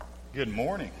Good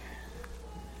morning.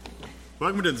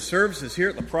 Welcome to the services here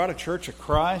at La Prada Church of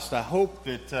Christ. I hope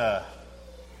that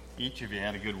each of you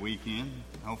had a good weekend.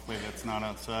 Hopefully that's not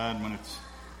outside when it's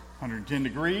 110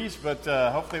 degrees, but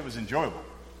hopefully it was enjoyable.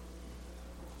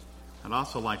 I'd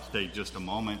also like to take just a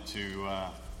moment to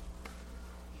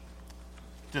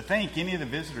thank any of the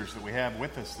visitors that we have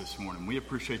with us this morning. We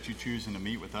appreciate you choosing to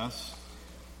meet with us,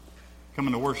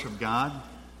 coming to worship God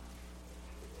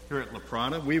here at La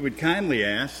Prada. We would kindly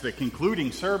ask that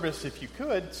concluding service, if you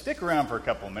could, stick around for a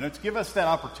couple of minutes. Give us that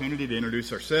opportunity to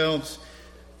introduce ourselves,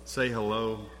 say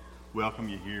hello, welcome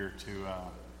you here to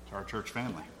our church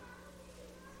family.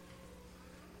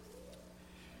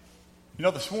 You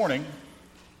know, this morning,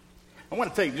 I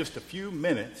want to take just a few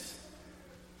minutes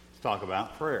to talk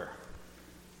about prayer.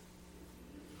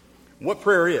 What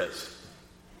prayer is.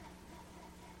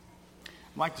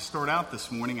 I'd like to start out this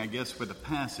morning, I guess, with a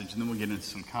passage, and then we'll get into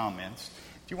some comments.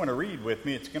 If you want to read with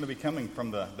me, it's going to be coming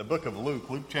from the book of Luke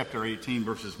chapter 18,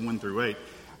 verses 1 through 8.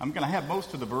 I'm going to have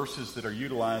most of the verses that are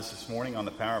utilized this morning on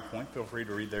the PowerPoint. Feel free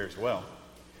to read there as well.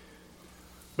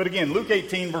 But again, Luke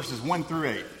 18, verses 1 through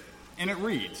 8. And it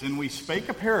reads, "And we spake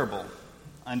a parable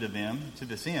unto them to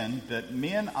this end, that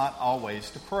men ought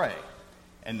always to pray,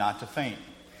 and not to faint.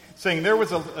 Saying, there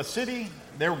was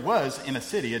in a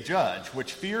city a judge,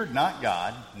 which feared not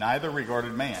God, neither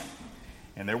regarded man.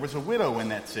 And there was a widow in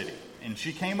that city, and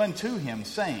she came unto him,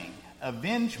 saying,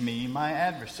 Avenge me my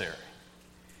adversary.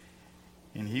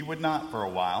 And he would not for a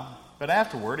while, but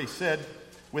afterward he said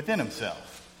within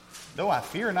himself, Though I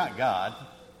fear not God,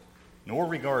 nor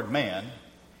regard man,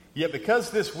 yet because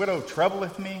this widow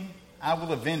troubleth me, I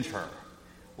will avenge her,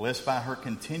 lest by her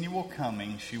continual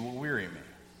coming she will weary me.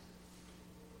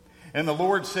 And the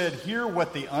Lord said, Hear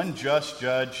what the unjust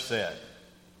judge said.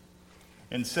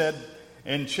 And said,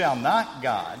 And shall not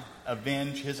God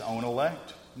avenge his own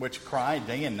elect, which cry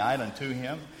day and night unto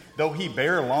him, though he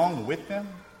bear long with them?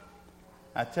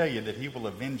 I tell you that he will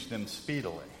avenge them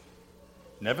speedily.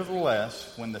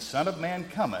 Nevertheless, when the Son of Man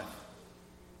cometh,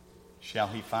 shall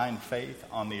he find faith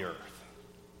on the earth?"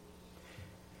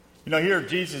 You know, here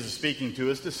Jesus is speaking to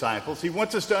his disciples. He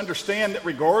wants us to understand that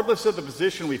regardless of the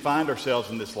position we find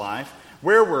ourselves in this life,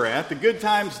 where we're at, the good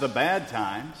times, the bad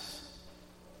times,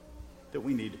 that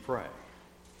we need to pray.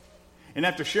 And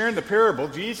after sharing the parable,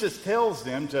 Jesus tells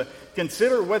them to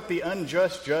consider what the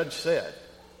unjust judge said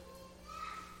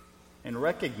and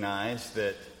recognize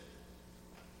that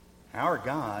our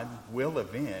God will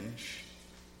avenge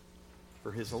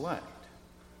for his elect.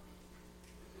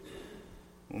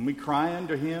 When we cry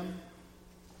unto him,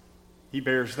 he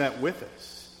bears that with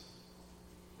us.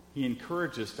 He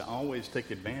encourages us to always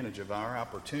take advantage of our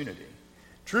opportunity.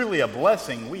 Truly a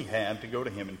blessing we have to go to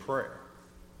him in prayer.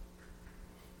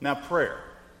 Now, prayer.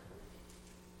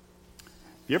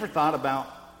 Have you ever thought about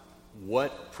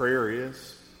what prayer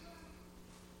is?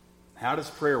 How does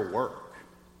prayer work?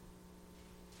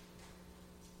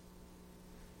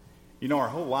 You know, our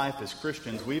whole life as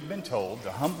Christians, we've been told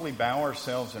to humbly bow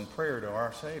ourselves in prayer to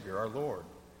our Savior, our Lord,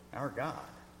 our God.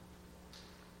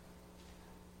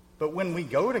 But when we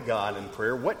go to God in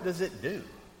prayer, what does it do?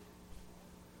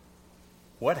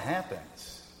 What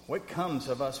happens? What comes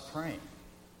of us praying?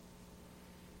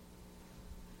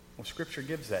 Well, Scripture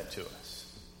gives that to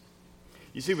us.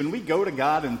 You see, when we go to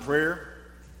God in prayer,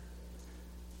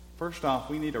 first off,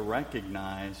 we need to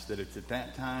recognize that it's at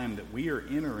that time that we are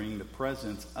entering the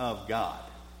presence of God.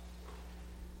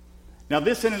 Now,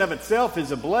 this in and of itself is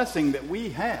a blessing that we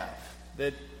have,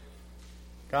 that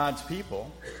God's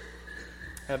people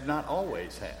have not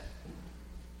always had.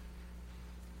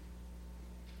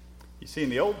 You see, in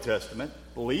the Old Testament,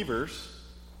 believers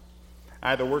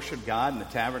either worshiped God in the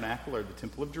tabernacle or the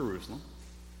temple of Jerusalem.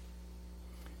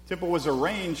 The temple was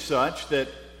arranged such that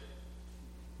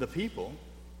the people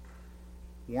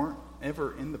weren't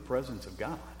ever in the presence of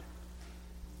God.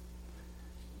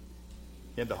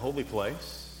 You had the holy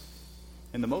place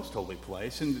and the most holy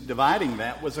place, and dividing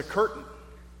that was a curtain.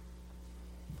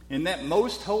 In that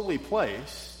most holy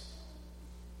place,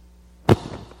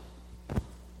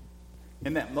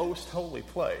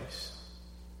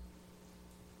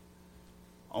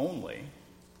 only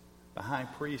the high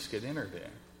priest could enter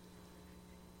there.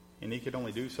 And he could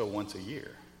only do so once a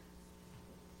year.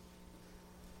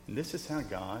 And this is how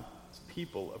God's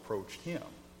people approached him.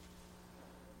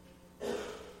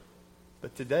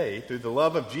 But today, through the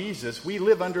love of Jesus, we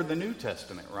live under the New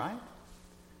Testament, right?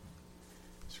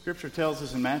 Scripture tells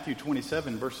us in Matthew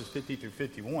 27, verses 50 through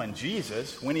 51,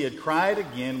 Jesus, when he had cried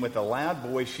again with a loud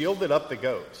voice, yielded up the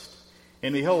ghost.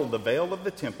 And behold, the veil of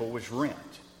the temple was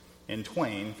rent in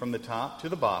twain from the top to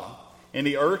the bottom, and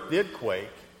the earth did quake,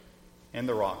 and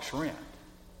the rocks rent.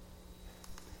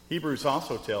 Hebrews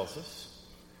also tells us,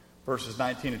 verses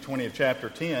 19 and 20 of chapter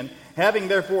 10, having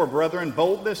therefore, brethren,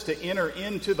 boldness to enter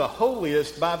into the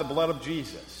holiest by the blood of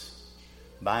Jesus,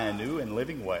 by a new and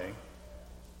living way,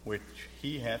 which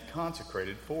he hath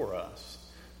consecrated for us,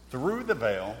 through the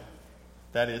veil,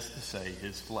 that is to say,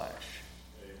 his flesh.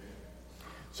 Amen.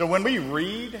 So when we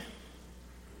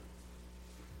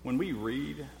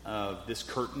read of this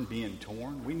curtain being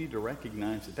torn, we need to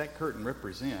recognize that that curtain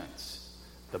represents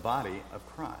the body of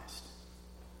Christ.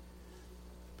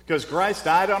 Because Christ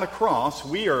died on a cross,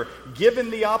 we are given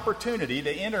the opportunity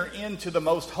to enter into the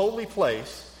most holy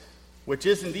place, which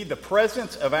is indeed the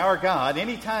presence of our God,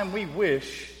 anytime we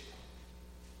wish,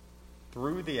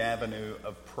 through the avenue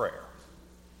of prayer.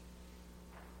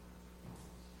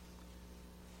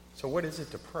 So what is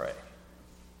it to pray?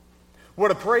 Well,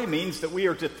 to pray means that we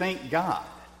are to thank God.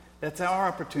 That's our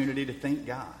opportunity to thank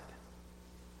God.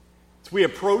 As we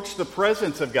approach the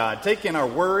presence of God, taking our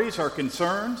worries, our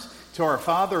concerns to our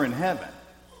Father in heaven.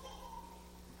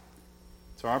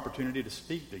 It's our opportunity to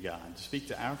speak to God, to speak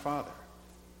to our Father,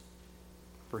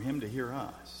 for him to hear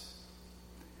us.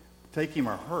 Take him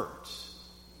our hurts.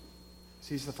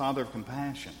 He's the Father of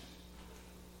compassion.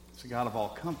 He's the God of all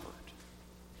comfort.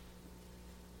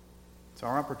 It's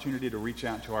our opportunity to reach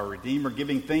out to our Redeemer,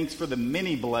 giving thanks for the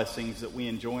many blessings that we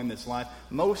enjoy in this life,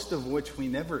 most of which we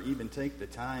never even take the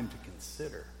time to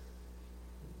consider.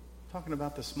 Talking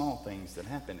about the small things that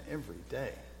happen every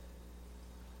day.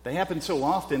 They happen so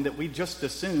often that we just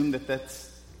assume that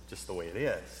that's just the way it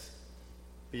is.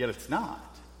 But yet it's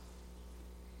not.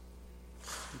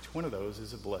 Each one of those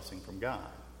is a blessing from God.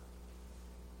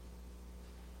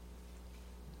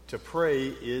 To pray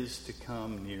is to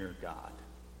come near God.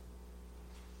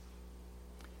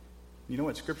 You know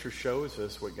what? Scripture shows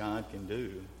us what God can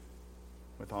do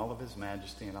with all of his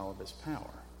majesty and all of his power.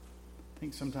 I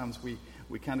think sometimes we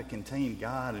kind of contain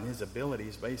God and his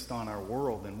abilities based on our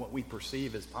world and what we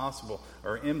perceive as possible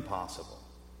or impossible.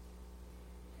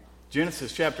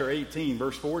 Genesis chapter 18,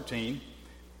 verse 14.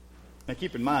 Now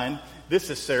keep in mind, this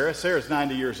is Sarah. Sarah's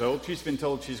 90 years old. She's been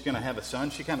told she's going to have a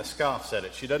son. She kind of scoffs at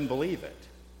it. She doesn't believe it.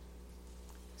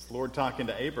 It's the Lord talking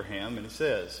to Abraham, and it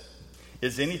says,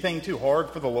 is anything too hard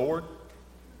for the Lord?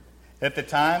 At the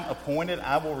time appointed,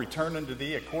 I will return unto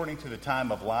thee according to the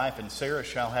time of life, and Sarah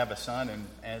shall have a son, and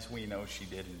as we know, she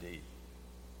did indeed.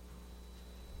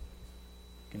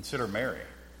 Consider Mary.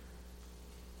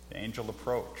 The angel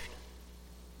approached.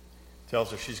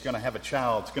 Tells her she's going to have a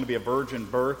child. It's going to be a virgin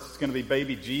birth. It's going to be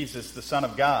baby Jesus, the Son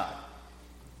of God.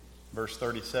 Verse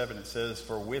 37, it says,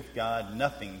 for with God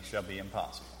nothing shall be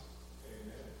impossible.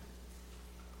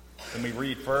 Then we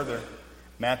read further,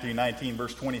 Matthew 19,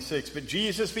 verse 26. But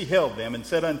Jesus beheld them and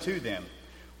said unto them,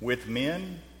 with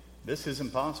men this is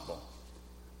impossible,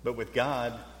 but with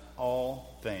God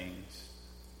all things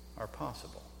are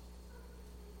possible.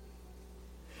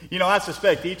 You know, I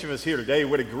suspect each of us here today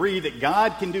would agree that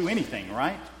God can do anything,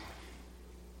 right?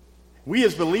 We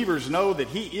as believers know that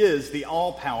he is the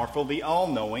all-powerful, the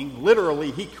all-knowing. Literally,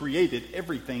 he created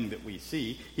everything that we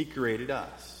see. He created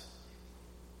us.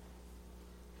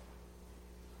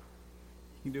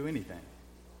 He can do anything.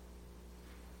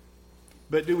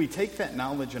 But do we take that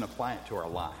knowledge and apply it to our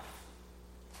life?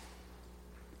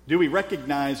 Do we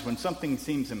recognize when something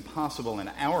seems impossible in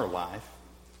our life?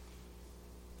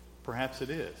 Perhaps it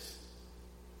is.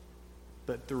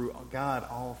 But through God,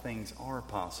 all things are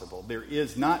possible. There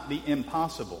is not the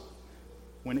impossible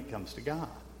when it comes to God.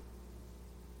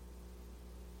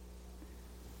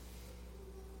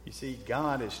 You see,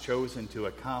 God has chosen to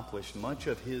accomplish much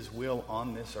of his will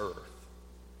on this earth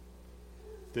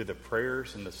through the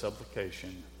prayers and the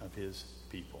supplication of his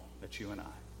people, that's you and I.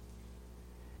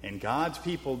 And God's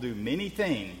people do many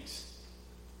things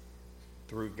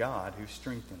through God who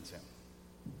strengthens him.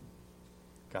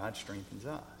 God strengthens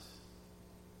us.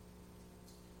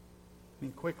 I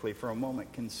mean, quickly for a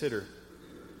moment, consider,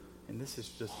 and this is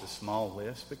just a small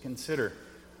list, but consider,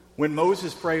 when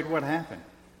Moses prayed, what happened?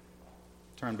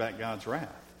 Turned back God's wrath.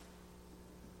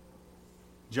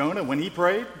 Jonah, when he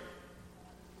prayed,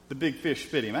 the big fish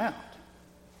spit him out.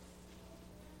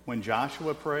 When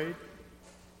Joshua prayed,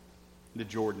 the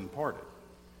Jordan parted.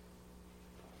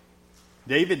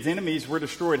 David's enemies were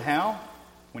destroyed how?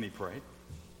 When he prayed.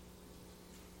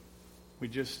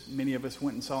 Many of us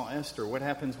went and saw Esther. What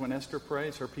happens when Esther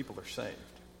prays? Her people are saved.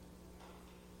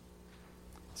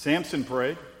 Samson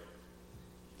prayed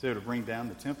to bring down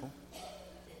the temple.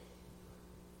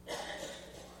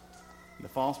 The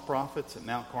false prophets at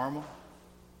Mount Carmel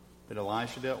that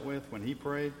Elisha dealt with, when he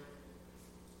prayed,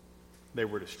 they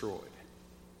were destroyed.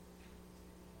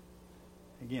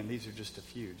 Again, these are just a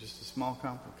few, just a small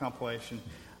compilation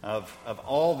of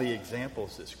all the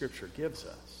examples that Scripture gives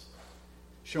us,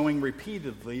 showing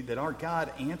repeatedly that our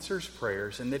God answers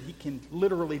prayers and that he can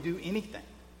literally do anything.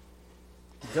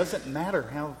 It doesn't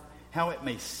matter how it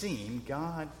may seem,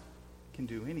 God can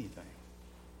do anything.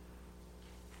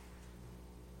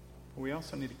 We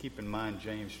also need to keep in mind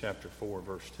James chapter 4,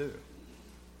 verse 2. It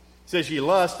says, "Ye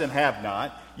lust and have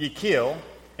not, ye kill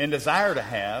and desire to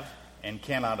have and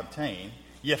cannot obtain.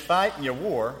 Ye fight and ye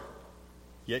war,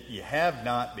 yet ye have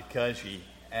not because ye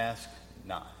ask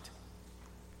not."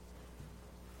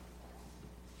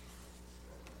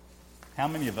 How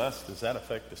many of us does that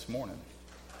affect this morning?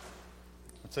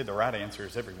 I'd say the right answer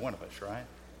is every one of us, right?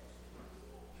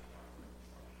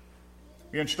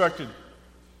 We're instructed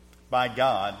by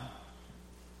God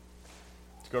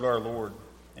to go to our Lord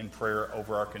in prayer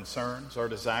over our concerns, our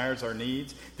desires, our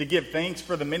needs, to give thanks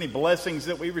for the many blessings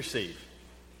that we receive.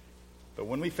 But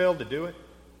when we fail to do it,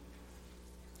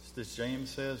 just as James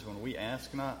says, when we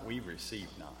ask not, we receive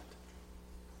not.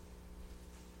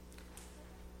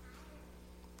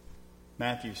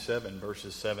 Matthew 7,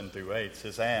 verses 7 through 8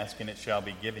 says, "Ask, and it shall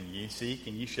be given ye. Seek,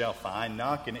 and ye shall find.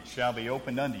 Knock, and it shall be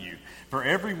opened unto you. For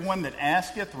every one that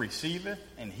asketh receiveth,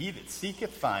 and he that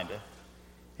seeketh findeth,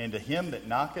 and to him that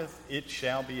knocketh it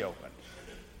shall be opened."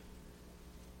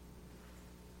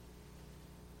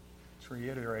 It's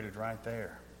reiterated right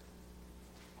there.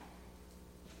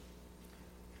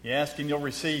 You ask and you'll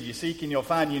receive. You seek and you'll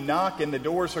find. You knock and the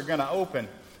doors are going to open.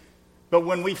 But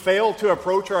when we fail to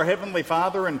approach our Heavenly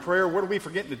Father in prayer, what are we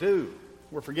forgetting to do?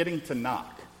 We're forgetting to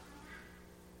knock.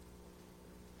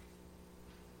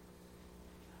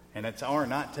 And it's our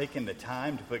not taking the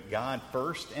time to put God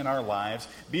first in our lives,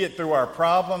 be it through our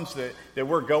problems that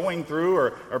we're going through,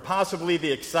 or possibly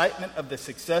the excitement of the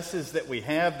successes that we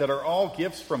have that are all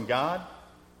gifts from God.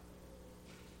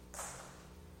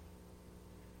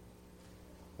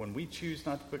 When we choose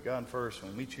not to put God first,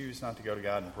 when we choose not to go to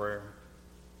God in prayer,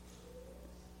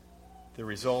 the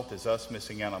result is us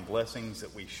missing out on blessings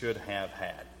that we should have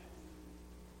had.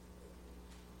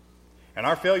 And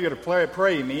our failure to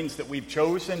pray means that we've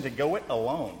chosen to go it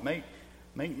alone.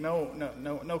 Make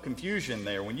no confusion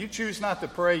there. When you choose not to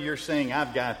pray, you're saying,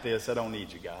 "I've got this, I don't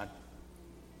need you, God."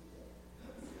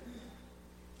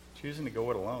 Choosing to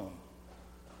go it alone,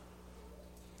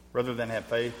 rather than have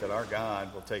faith that our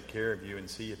God will take care of you and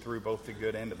see you through both the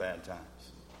good and the bad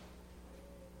times.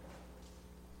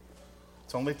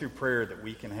 It's only through prayer that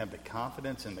we can have the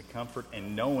confidence and the comfort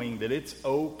in knowing that it's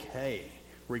okay.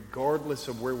 Regardless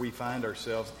of where we find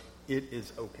ourselves, it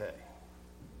is okay.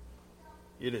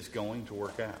 It is going to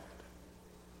work out.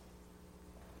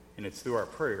 And it's through our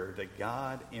prayer that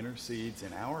God intercedes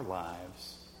in our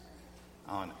lives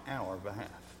on our behalf.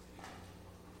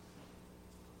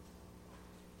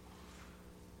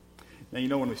 Now, you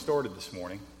know, when we started this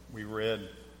morning, we read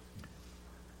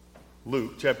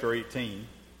Luke chapter 18,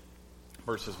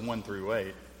 verses 1 through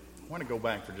 8. I want to go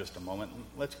back for just a moment.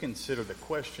 Let's consider the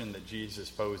question that Jesus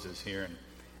poses here in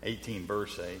 18,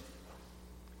 verse 8. It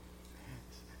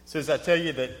says, "I tell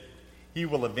you that he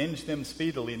will avenge them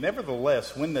speedily.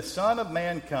 Nevertheless, when the Son of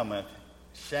Man cometh,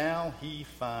 shall he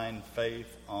find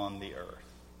faith on the earth?"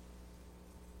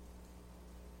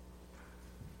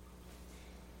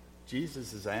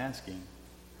 Jesus is asking,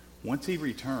 once he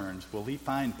returns, will he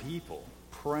find people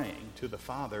praying to the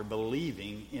Father,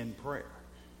 believing in prayer?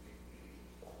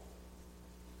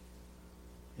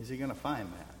 Is he going to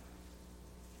find that?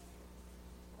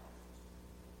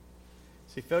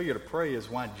 See, failure to pray is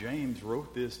why James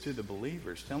wrote this to the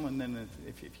believers, telling them that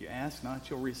if you ask not,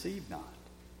 you'll receive not.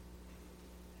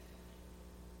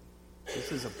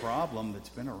 This is a problem that's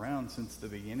been around since the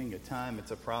beginning of time.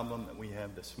 It's a problem that we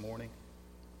have this morning.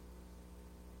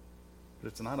 But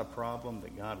it's not a problem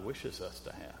that God wishes us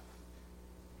to have,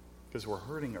 because we're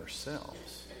hurting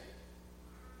ourselves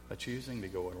by choosing to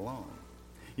go it alone.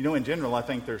 You know, in general, I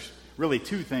think there's really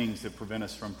two things that prevent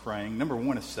us from praying. Number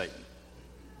one is Satan.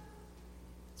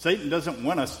 Satan doesn't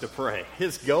want us to pray.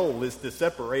 His goal is to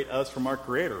separate us from our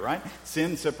Creator, right?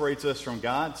 Sin separates us from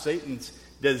God. Satan's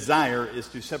desire is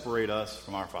to separate us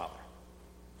from our Father.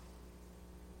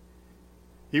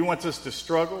 He wants us to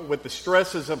struggle with the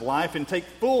stresses of life and take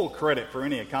full credit for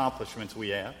any accomplishments we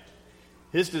have.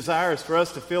 His desire is for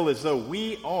us to feel as though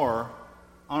we are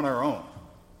on our own.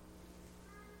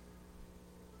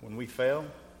 When we fail,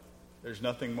 there's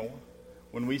nothing more.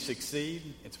 When we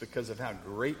succeed, it's because of how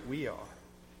great we are.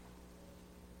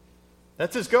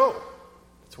 That's his goal.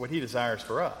 That's what he desires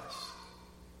for us.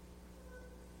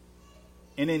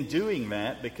 And in doing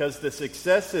that, because the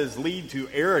successes lead to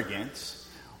arrogance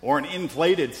or an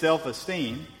inflated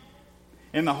self-esteem,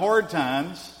 and the hard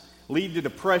times lead to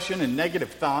depression and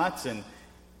negative thoughts and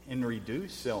and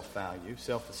reduce self-value,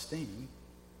 self-esteem,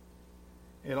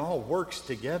 it all works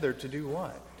together to do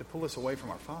what? To pull us away from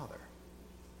our Father.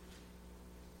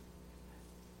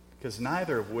 Because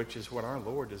neither of which is what our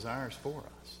Lord desires for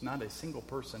us. Not a single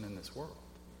person in this world.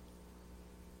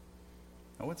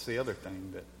 Now, what's the other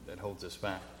thing that holds us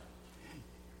back?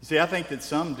 You see, I think that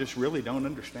some just really don't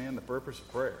understand the purpose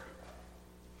of prayer.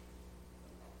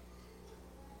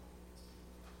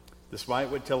 Despite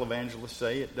what televangelists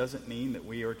say, it doesn't mean that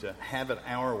we are to have it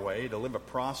our way, to live a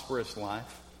prosperous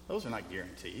life. Those are not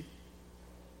guaranteed.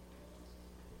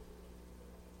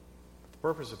 The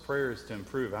purpose of prayer is to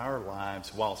improve our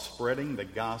lives while spreading the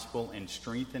gospel and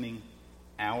strengthening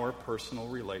our personal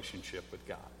relationship with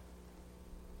God.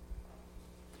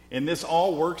 And this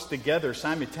all works together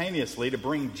simultaneously to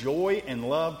bring joy and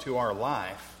love to our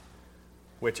life,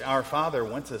 which our Father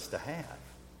wants us to have.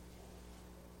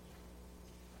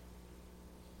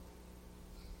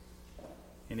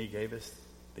 And He gave us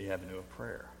the avenue of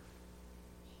prayer.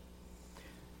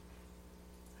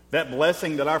 That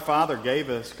blessing that our Father gave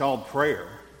us, called prayer,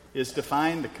 is to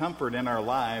find the comfort in our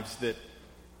lives that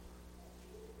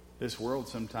this world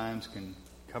sometimes can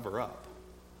cover up.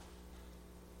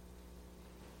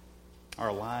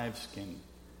 Our lives can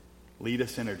lead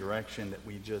us in a direction that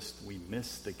we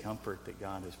miss the comfort that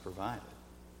God has provided.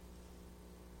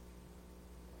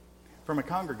 From a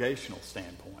congregational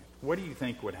standpoint, what do you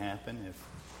think would happen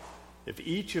if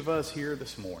each of us here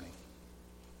this morning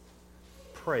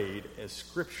prayed as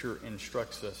Scripture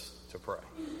instructs us to pray?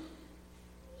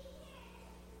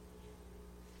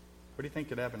 What do you think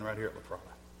could happen right here at La Prada?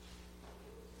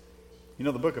 You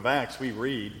know, the book of Acts, we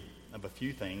read of a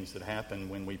few things that happen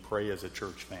when we pray as a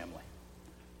church family.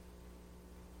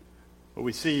 What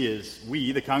we see is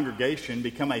we, the congregation,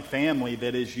 become a family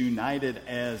that is united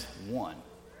as one.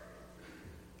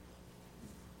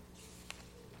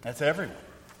 That's everyone.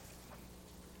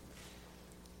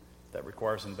 That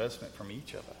requires investment from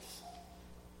each of us.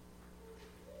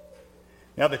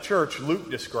 Now, the church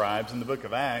Luke describes in the book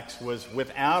of Acts was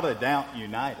without a doubt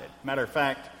united. Matter of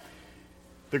fact,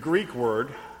 the Greek word,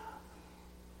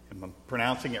 if I'm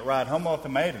pronouncing it right,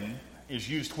 homothumadon, is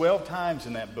used 12 times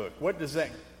in that book. What does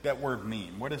that word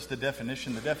mean? What is the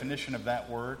definition? The definition of that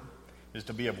word is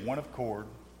to be of one accord,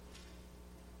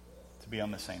 to be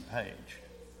on the same page.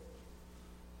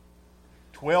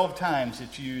 12 times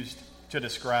it's used to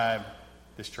describe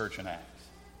this church in Acts.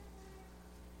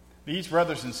 These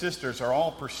brothers and sisters are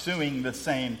all pursuing the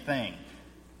same thing.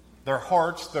 Their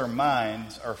hearts, their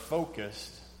minds are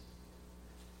focused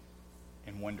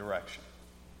in one direction.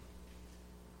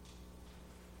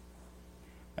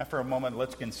 Now, for a moment,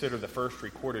 let's consider the first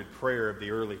recorded prayer of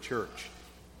the early church.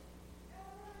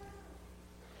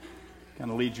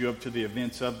 Kind of lead you up to the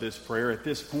events of this prayer. At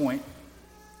this point,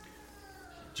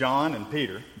 John and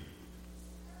Peter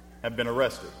have been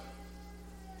arrested.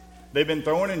 They've been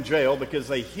thrown in jail because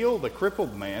they healed a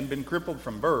crippled man, been crippled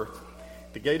from birth,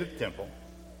 at the gate of the temple.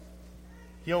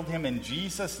 Healed him in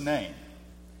Jesus' name.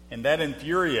 And that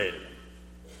infuriated him.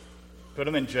 Put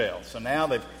him in jail. So now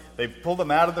they've pulled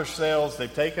them out of their cells.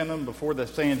 They've taken them before the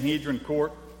Sanhedrin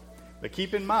court. But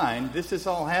keep in mind, this is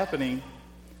all happening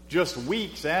just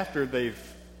weeks after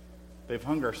they've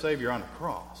hung our Savior on a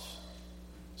cross.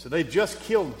 So they've just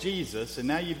killed Jesus, and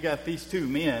now you've got these two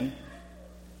men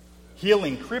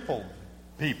healing crippled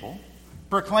people,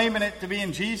 proclaiming it to be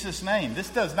in Jesus' name. This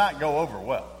does not go over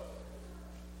well.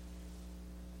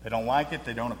 They don't like it.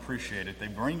 They don't appreciate it. They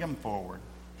bring them forward.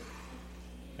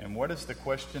 And what is the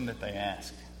question that they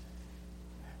ask?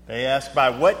 They ask, by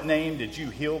what name did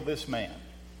you heal this man?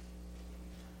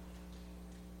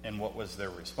 And what was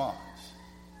their response?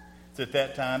 It's at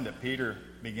that time that Peter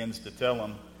begins to tell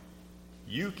them,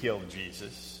 you killed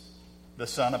Jesus, the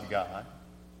Son of God,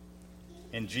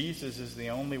 and Jesus is the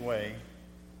only way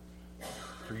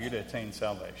for you to attain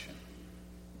salvation.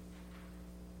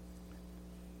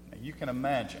 Now, you can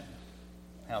imagine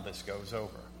how this goes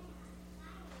over.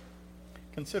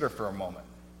 Consider for a moment.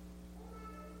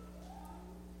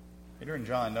 Peter and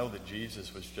John know that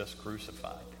Jesus was just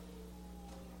crucified.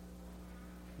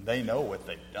 They know what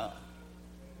they've done.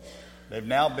 They've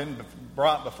now been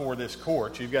brought before this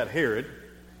court. You've got Herod,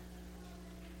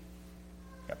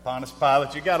 you've got Pontius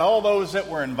Pilate, you've got all those that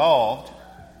were involved,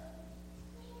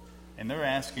 and they're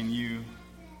asking you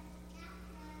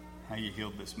how you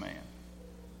healed this man.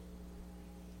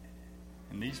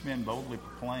 And these men boldly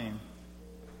proclaim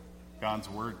God's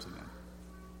word to them.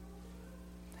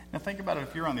 Now think about it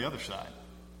if you're on the other side.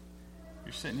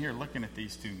 You're sitting here looking at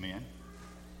these two men,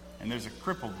 and there's a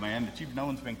crippled man that you've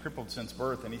known's been crippled since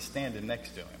birth, and he's standing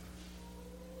next to him.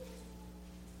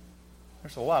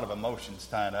 There's a lot of emotions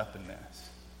tied up in this.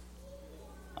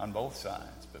 on both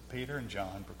sides, but Peter and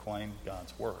John proclaimed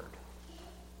God's word.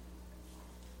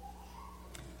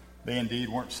 They indeed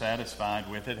weren't satisfied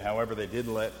with it. However, they did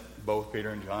let both Peter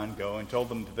and John go and told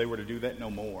them that they were to do that no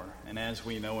more. And as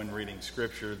we know in reading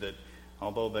Scripture, that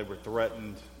although they were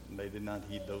threatened, they did not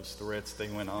heed those threats. They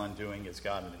went on doing as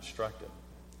God had instructed.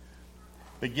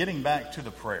 But getting back to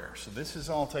the prayer. So this has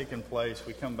all taken place.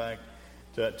 We come back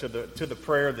to the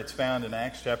prayer that's found in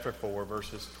Acts chapter 4,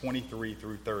 verses 23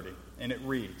 through 30. And it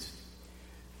reads,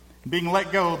 "Being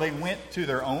let go, they went to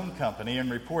their own company and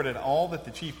reported all that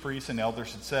the chief priests and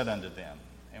elders had said unto them.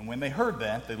 And when they heard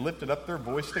that, they lifted up their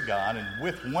voice to God and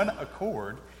with one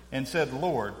accord and said,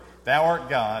 Lord, thou art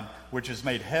God, which has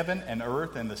made heaven and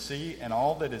earth and the sea and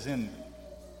all that is in them,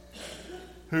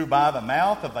 who by the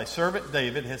mouth of thy servant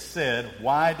David has said,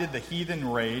 Why did the heathen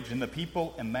rage and the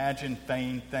people imagine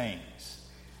vain things?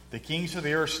 The kings of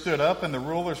the earth stood up and the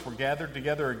rulers were gathered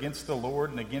together against the Lord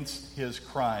and against his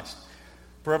Christ.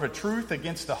 For of a truth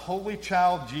against the holy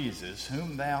child Jesus,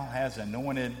 whom thou hast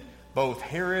anointed, both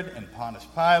Herod and Pontius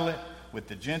Pilate, with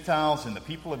the Gentiles and the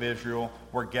people of Israel,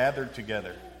 were gathered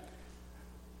together,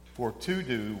 for to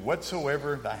do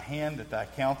whatsoever thy hand that thy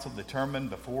counsel determined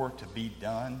before to be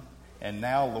done. And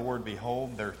now, Lord,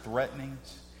 behold their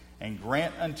threatenings, and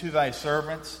grant unto thy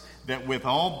servants that with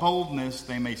all boldness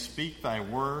they may speak thy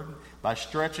word, by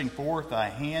stretching forth thy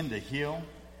hand to heal,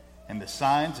 and the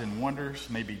signs and wonders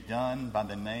may be done by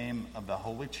the name of the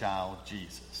holy child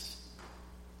Jesus."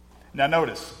 Now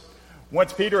notice,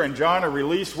 once Peter and John are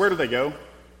released, where do they go?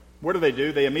 What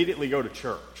do? They immediately go to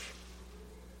church.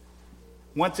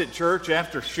 Once at church,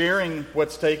 after sharing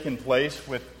what's taken place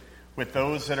with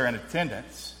those that are in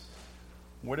attendance,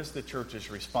 what is the church's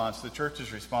response? The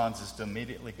church's response is to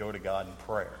immediately go to God in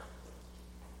prayer.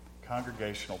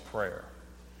 Congregational prayer.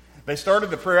 They started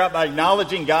the prayer out by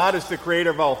acknowledging God as the creator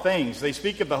of all things. They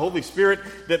speak of the Holy Spirit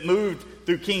that moved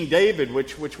through King David,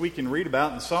 which we can read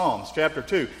about in Psalms chapter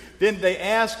 2. Then they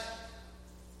ask,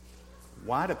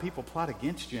 why do people plot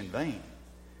against you in vain?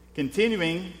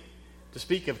 Continuing to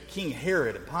speak of King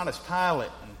Herod and Pontius Pilate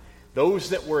and those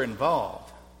that were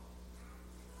involved.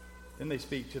 Then they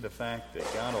speak to the fact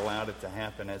that God allowed it to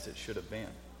happen as it should have been.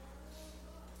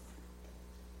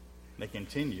 They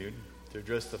continued to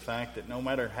address the fact that no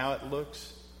matter how it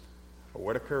looks or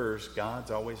what occurs, God's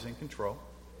always in control.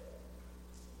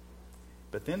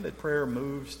 But then the prayer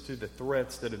moves to the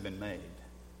threats that have been made.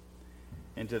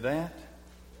 And to that,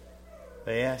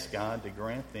 they ask God to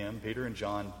grant them, Peter and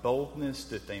John, boldness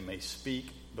that they may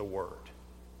speak the word.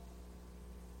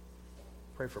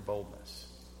 Pray for boldness.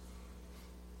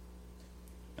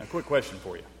 Now, quick question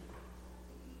for you.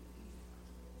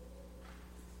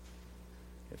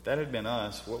 If that had been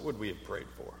us, what would we have prayed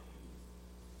for?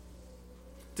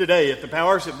 Today, if the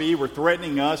powers that be were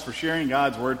threatening us for sharing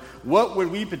God's word, what would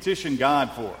we petition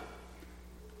God for?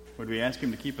 Would we ask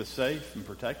him to keep us safe and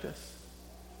protect us?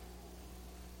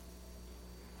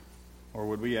 Or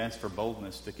would we ask for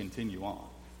boldness to continue on?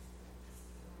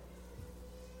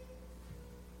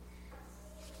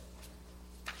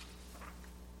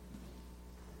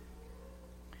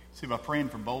 See, by praying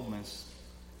for boldness,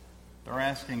 they're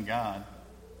asking God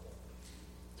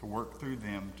to work through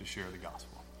them to share the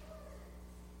gospel.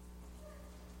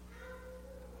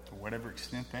 To whatever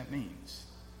extent that means,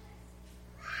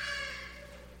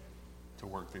 to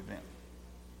work through them.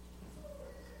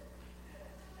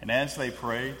 And as they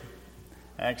prayed,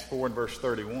 Acts 4 and verse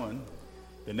 31,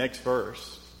 the next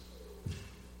verse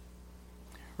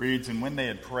reads, "And when they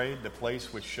had prayed, the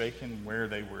place was shaken where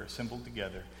they were assembled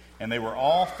together, and they were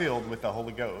all filled with the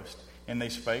Holy Ghost, and they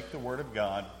spake the word of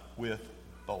God with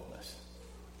boldness."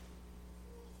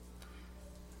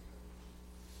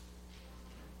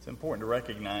 It's important to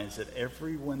recognize that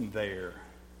everyone there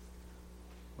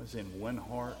was in one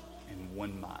heart and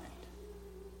one mind.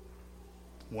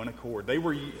 One accord. They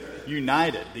were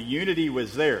united. The unity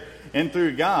was there. And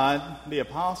through God, the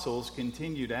apostles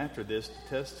continued after this to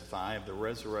testify of the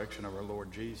resurrection of our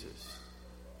Lord Jesus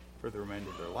for the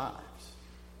remainder of their lives.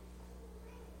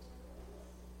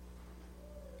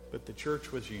 But the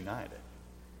church was united.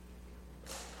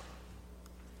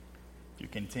 If you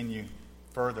continue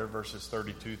further, verses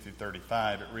 32 through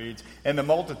 35, it reads, "And the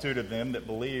multitude of them that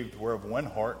believed were of one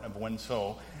heart and of one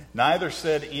soul. Neither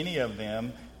said any of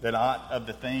them that aught of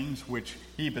the things which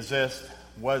he possessed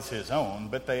was his own,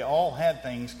 but they all had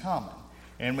things common.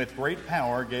 And with great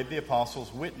power gave the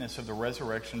apostles witness of the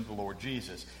resurrection of the Lord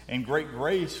Jesus. And great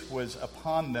grace was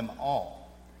upon them all.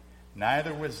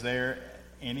 Neither was there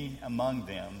any among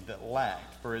them that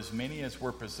lacked. For as many as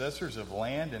were possessors of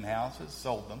land and houses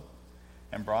sold them,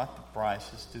 and brought the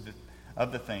prices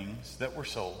of the things that were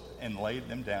sold, and laid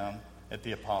them down at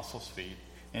the apostles' feet,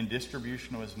 and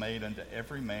distribution was made unto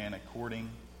every man according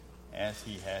as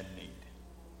he had need.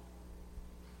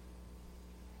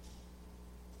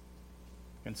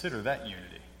 Consider that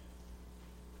unity.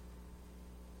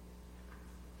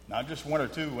 Not just one or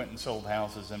two went and sold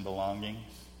houses and belongings.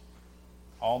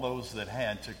 All those that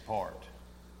had took part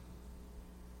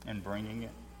in bringing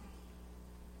it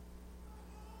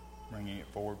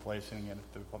forward, placing it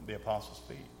at the apostles'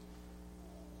 feet.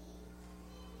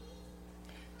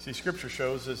 See, Scripture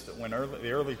shows us that when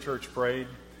the early church prayed,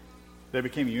 they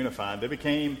became unified. They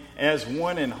became as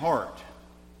one in heart.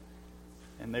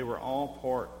 And they were all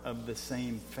part of the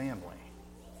same family.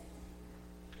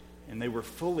 And they were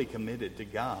fully committed to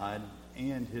God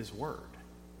and His Word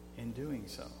in doing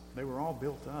so. They were all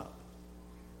built up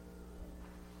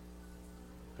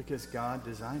because God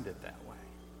designed it that way.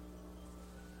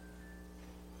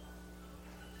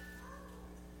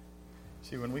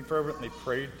 See, when we fervently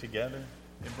prayed together,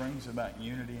 it brings about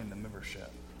unity in the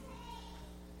membership.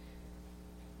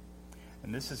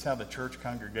 And this is how the church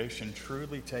congregation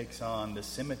truly takes on the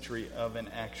symmetry of an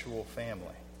actual family.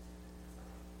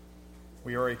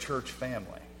 We are a church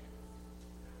family.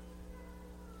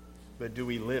 But do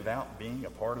we live out being a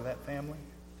part of that family?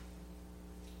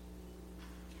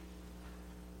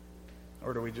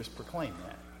 Or do we just proclaim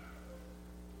that?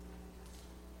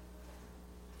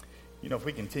 You know, if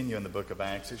we continue in the book of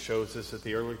Acts, it shows us that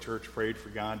the early church prayed for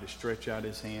God to stretch out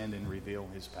His hand and reveal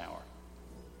His power.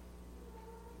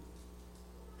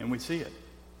 And we see it.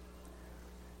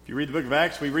 If you read the book of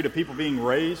Acts, we read of people being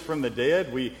raised from the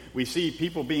dead. We see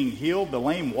people being healed, the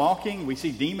lame walking. We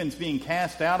see demons being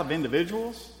cast out of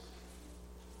individuals.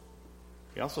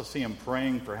 We also see them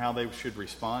praying for how they should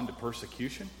respond to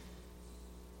persecution.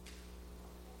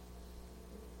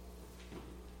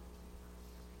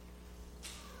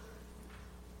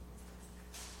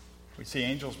 We see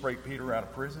angels break Peter out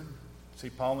of prison. We see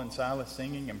Paul and Silas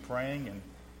singing and praying, and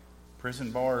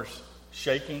prison bars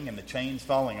shaking and the chains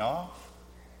falling off.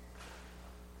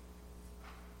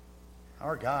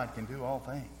 Our God can do all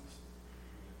things.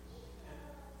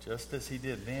 Just as He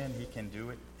did then, He can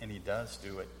do it, and He does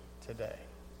do it today.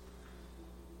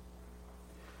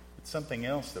 It's something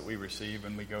else that we receive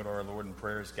when we go to our Lord in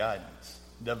prayer is guidance,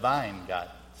 divine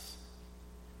guidance.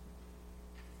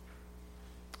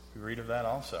 We read of that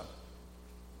also.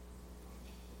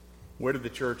 What did the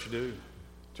church do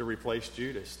to replace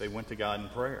Judas? They went to God in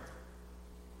prayer.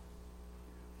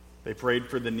 They prayed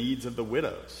for the needs of the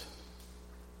widows.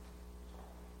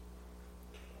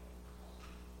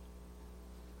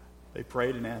 They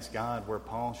prayed and asked God where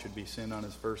Paul should be sent on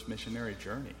his first missionary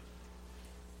journey.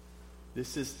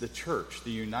 This is the church, the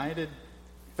united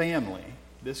family,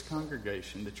 this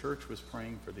congregation. The church was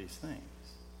praying for these things.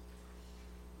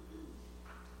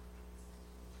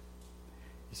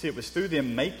 You see, it was through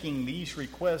them making these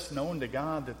requests known to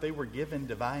God that they were given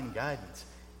divine guidance.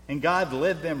 And God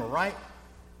led them right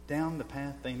down the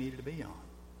path they needed to be on.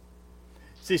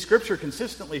 See, Scripture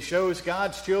consistently shows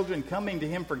God's children coming to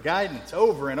Him for guidance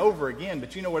over and over again.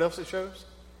 But you know what else it shows?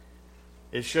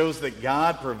 It shows that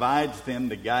God provides them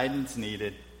the guidance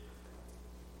needed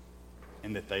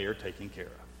and that they are taken care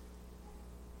of.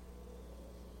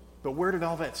 But where did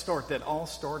all that start? That all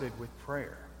started with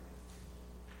prayer.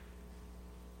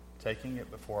 Taking it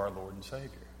before our Lord and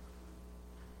Savior.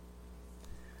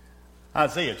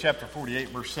 Isaiah chapter 48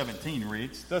 verse 17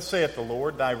 reads, Thus saith the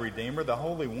Lord thy Redeemer, the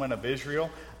Holy One of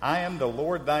Israel, I am the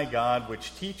Lord thy God,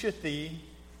 which teacheth thee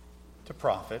to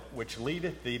profit, which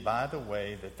leadeth thee by the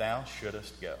way that thou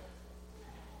shouldest go.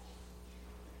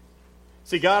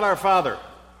 See, God our Father,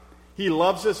 He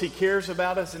loves us, He cares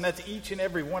about us, and that's each and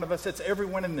every one of us. That's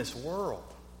everyone in this world.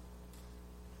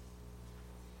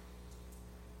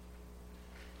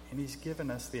 And He's given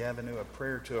us the avenue of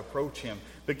prayer to approach Him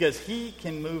because He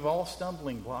can move all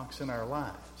stumbling blocks in our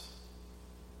lives.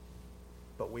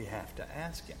 But we have to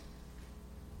ask Him.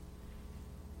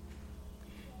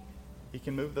 He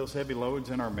can move those heavy loads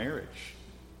in our marriage,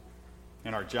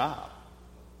 in our job,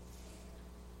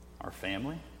 our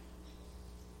family,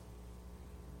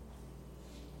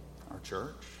 our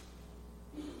church.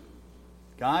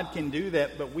 God can do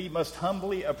that, but we must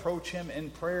humbly approach Him in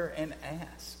prayer and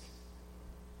ask.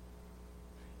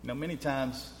 You know, many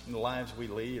times in the lives we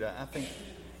lead, I think,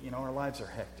 our lives are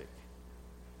hectic.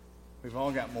 We've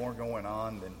all got more going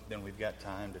on than we've got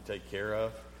time to take care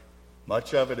of.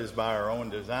 Much of it is by our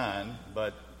own design,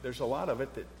 but there's a lot of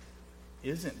it that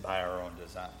isn't by our own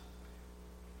design,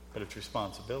 but it's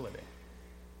responsibility.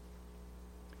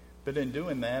 But in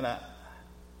doing that,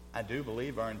 I do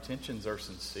believe our intentions are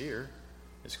sincere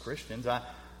as Christians. I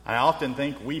often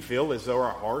think we feel as though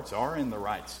our hearts are in the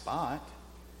right spot.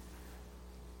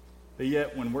 But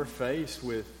yet when we're faced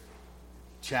with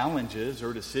challenges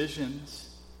or decisions,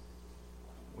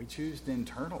 we choose to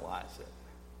internalize it.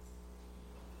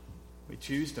 We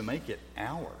choose to make it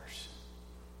ours.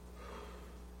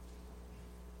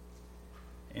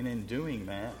 And in doing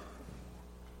that,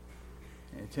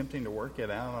 and attempting to work it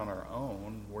out on our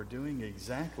own, we're doing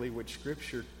exactly what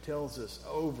Scripture tells us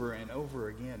over and over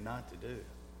again not to do.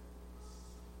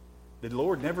 The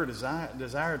Lord never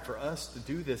desired for us to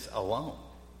do this alone.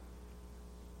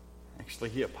 Actually,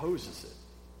 He opposes it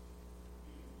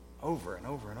over and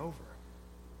over and over.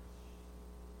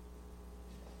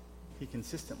 He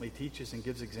consistently teaches and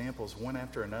gives examples one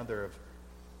after another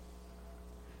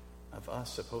of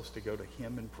us supposed to go to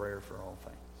Him in prayer for all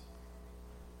things.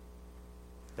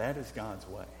 That is God's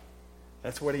way.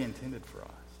 That's what He intended for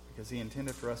us, because He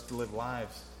intended for us to live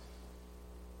lives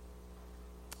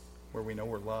where we know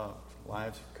we're loved,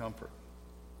 lives of comfort,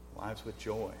 lives with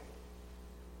joy,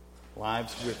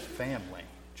 lives with family,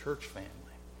 church family.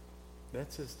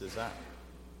 That's His desire.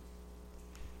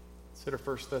 Consider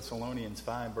 1 Thessalonians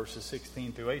 5, verses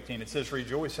 16 through 18. It says,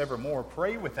 "Rejoice evermore,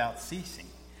 pray without ceasing.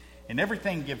 In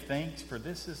everything give thanks, for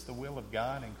this is the will of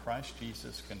God in Christ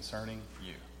Jesus concerning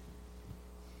you."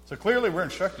 So clearly we're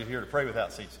instructed here to pray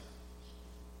without ceasing.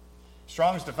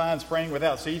 Strong's defines praying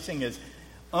without ceasing as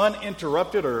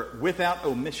uninterrupted or without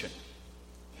omission.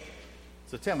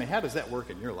 So tell me, how does that work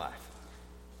in your life?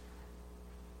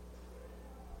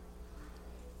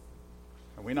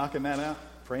 Are we knocking that out?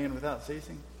 Praying without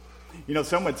ceasing? You know,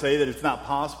 some would say that it's not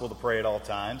possible to pray at all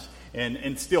times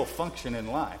and still function in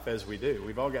life as we do.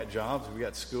 We've all got jobs, we've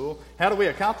got school. How do we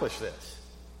accomplish this?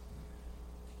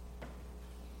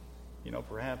 You know,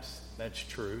 perhaps that's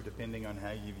true depending on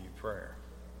how you view prayer.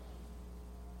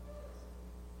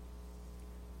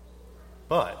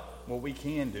 But what we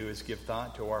can do is give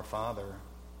thought to our Father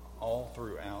all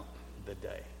throughout the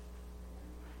day.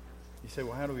 You say,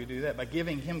 well, how do we do that? By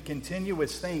giving Him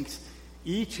continuous thanks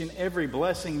each and every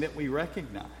blessing that we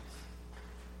recognize.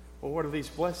 Well, what are these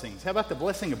blessings? How about the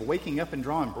blessing of waking up and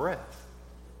drawing breath?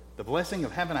 The blessing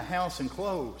of having a house and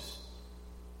clothes?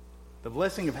 The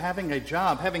blessing of having a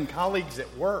job, having colleagues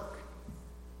at work?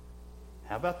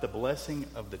 How about the blessing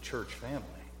of the church family?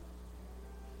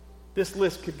 This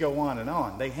list could go on and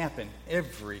on. They happen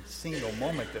every single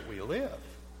moment that we live.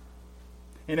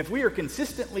 And if we are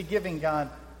consistently giving God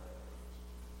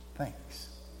thanks,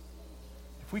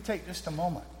 if we take just a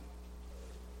moment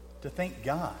to thank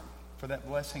God for that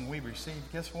blessing we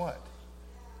received, guess what?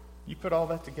 You put all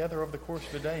that together over the course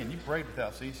of the day and you prayed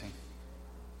without ceasing,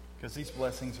 because these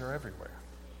blessings are everywhere.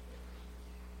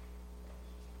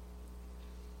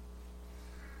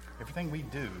 Everything we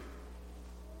do,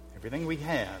 everything we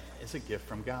have is a gift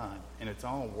from God, and it's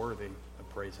all worthy of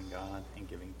praising God and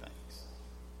giving thanks.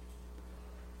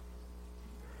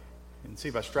 And see,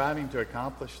 by striving to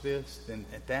accomplish this, then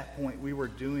at that point we are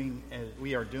doing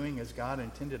as God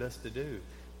intended us to do,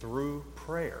 through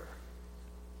prayer.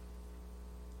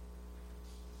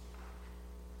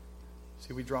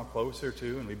 See, we draw closer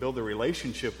to and we build a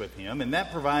relationship with Him, and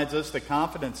that provides us the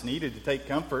confidence needed to take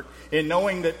comfort in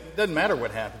knowing that it doesn't matter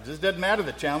what happens. It doesn't matter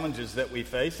the challenges that we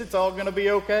face. It's all going to be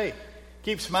okay.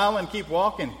 Keep smiling, keep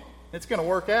walking. It's going to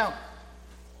work out,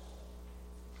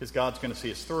 because God's going to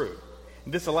see us through.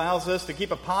 And this allows us to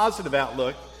keep a positive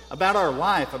outlook about our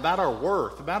life, about our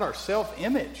worth, about our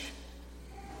self-image.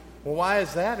 Well, why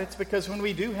is that? It's because when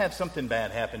we do have something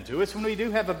bad happen to us, when we do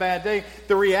have a bad day,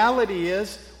 the reality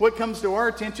is what comes to our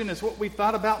attention is what we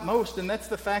thought about most, and that's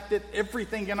the fact that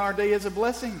everything in our day is a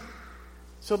blessing.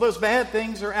 So those bad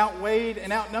things are outweighed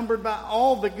and outnumbered by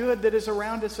all the good that is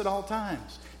around us at all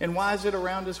times. And why is it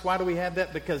around us? Why do we have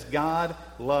that? Because God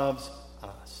loves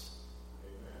us.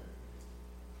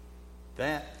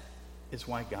 That is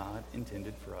why God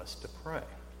intended for us to pray.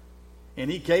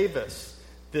 And He gave us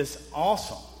this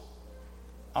awesome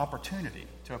opportunity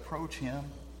to approach Him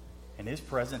in His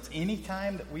presence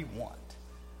anytime that we want,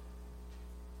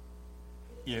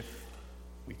 if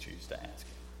we choose to ask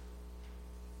Him.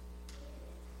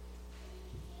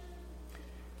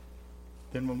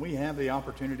 Then when we have the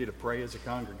opportunity to pray as a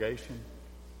congregation,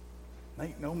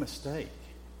 make no mistake,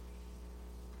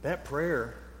 that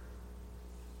prayer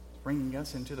bringing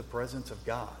us into the presence of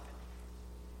God.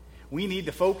 We need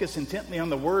to focus intently on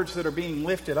the words that are being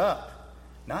lifted up.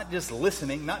 Not just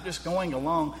listening, not just going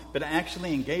along, but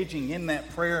actually engaging in that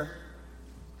prayer.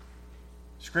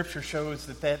 Scripture shows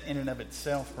that in and of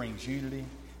itself brings unity.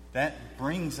 That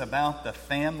brings about the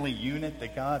family unit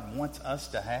that God wants us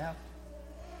to have.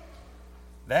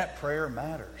 That prayer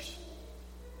matters.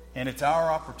 And it's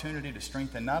our opportunity to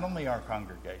strengthen not only our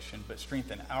congregation, but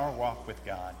strengthen our walk with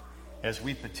God as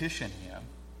we petition Him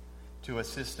to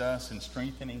assist us in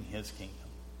strengthening His kingdom,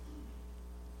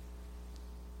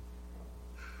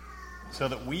 so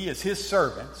that we as His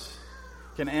servants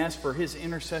can ask for His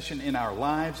intercession in our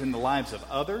lives, in the lives of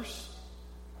others,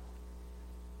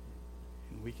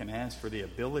 and we can ask for the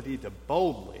ability to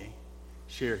boldly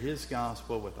share His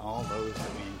gospel with all those that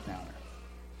we encounter.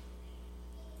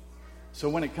 So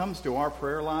when it comes to our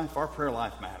prayer life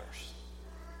matters.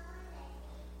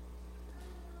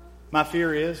 My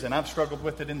fear is, and I've struggled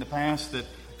with it in the past,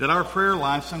 that our prayer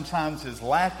life sometimes is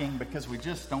lacking because we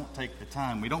just don't take the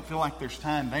time. We don't feel like there's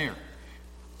time there.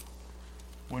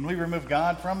 When we remove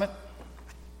God from it,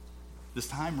 does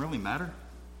time really matter?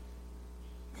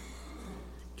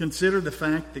 Consider the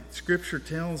fact that Scripture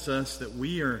tells us that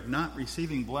we are not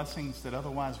receiving blessings that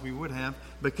otherwise we would have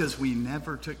because we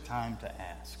never took time to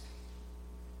ask.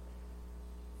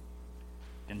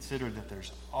 Consider that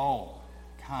there's all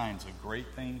kinds of great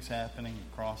things happening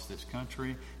across this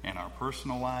country and our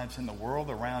personal lives in the world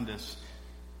around us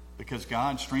because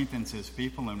God strengthens His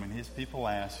people, and when His people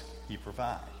ask, He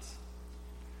provides.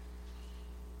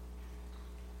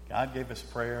 God gave us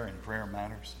prayer, and prayer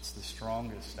matters. It's the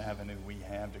strongest avenue we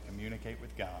have to communicate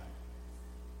with God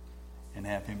and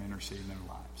have Him intercede in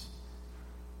our lives.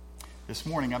 This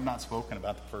morning, I've not spoken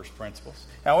about the first principles.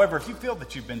 However, if you feel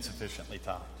that you've been sufficiently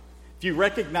taught, if you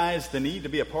recognize the need to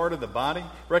be a part of the body,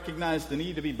 recognize the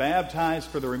need to be baptized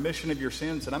for the remission of your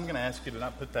sins, and I'm going to ask you to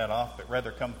not put that off, but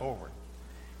rather come forward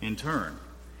in turn.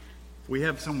 If we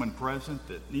have someone present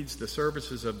that needs the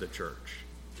services of the church,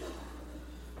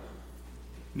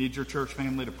 need your church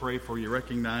family to pray for you,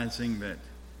 recognizing that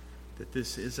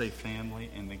this is a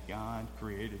family and that God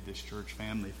created this church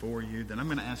family for you, then I'm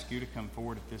going to ask you to come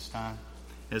forward at this time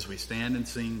as we stand and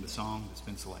sing the song that's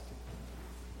been selected.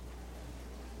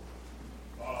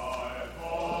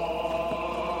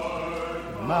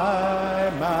 My